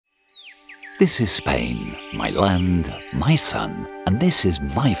This is Spain, my land, my sun, and this is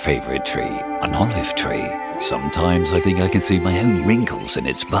my favorite tree, an olive tree. Sometimes I think I can see my own wrinkles in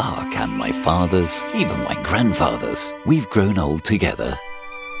its bark, and my father's, even my grandfather's. We've grown old together.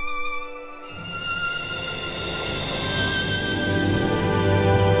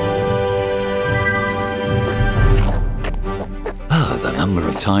 Oh, the number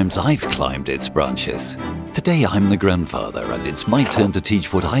of times I've climbed its branches. Today I'm the grandfather, and it's my turn to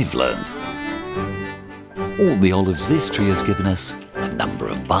teach what I've learned. All the olives this tree has given us, the number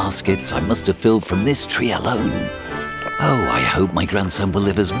of baskets I must have filled from this tree alone. Oh, I hope my grandson will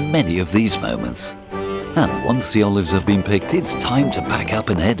live as many of these moments. And once the olives have been picked, it's time to pack up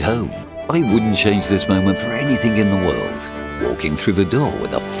and head home. I wouldn't change this moment for anything in the world. Walking through the door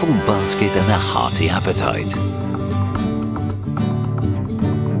with a full basket and a hearty appetite.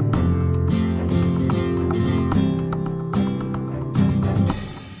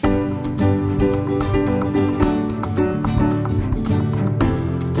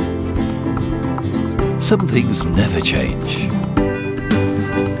 Some things never change.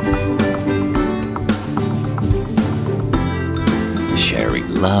 Sharing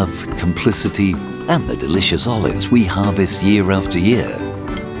love, complicity, and the delicious olives we harvest year after year.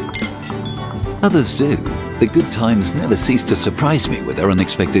 Others do. The good times never cease to surprise me with their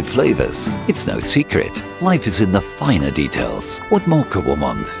unexpected flavors. It's no secret. Life is in the finer details. What more could one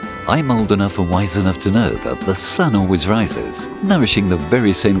want? I'm old enough and wise enough to know that the sun always rises, nourishing the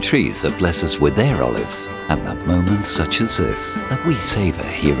very same trees that bless us with their olives. And that moments such as this, that we savor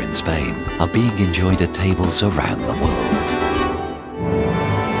here in Spain, are being enjoyed at tables around the world.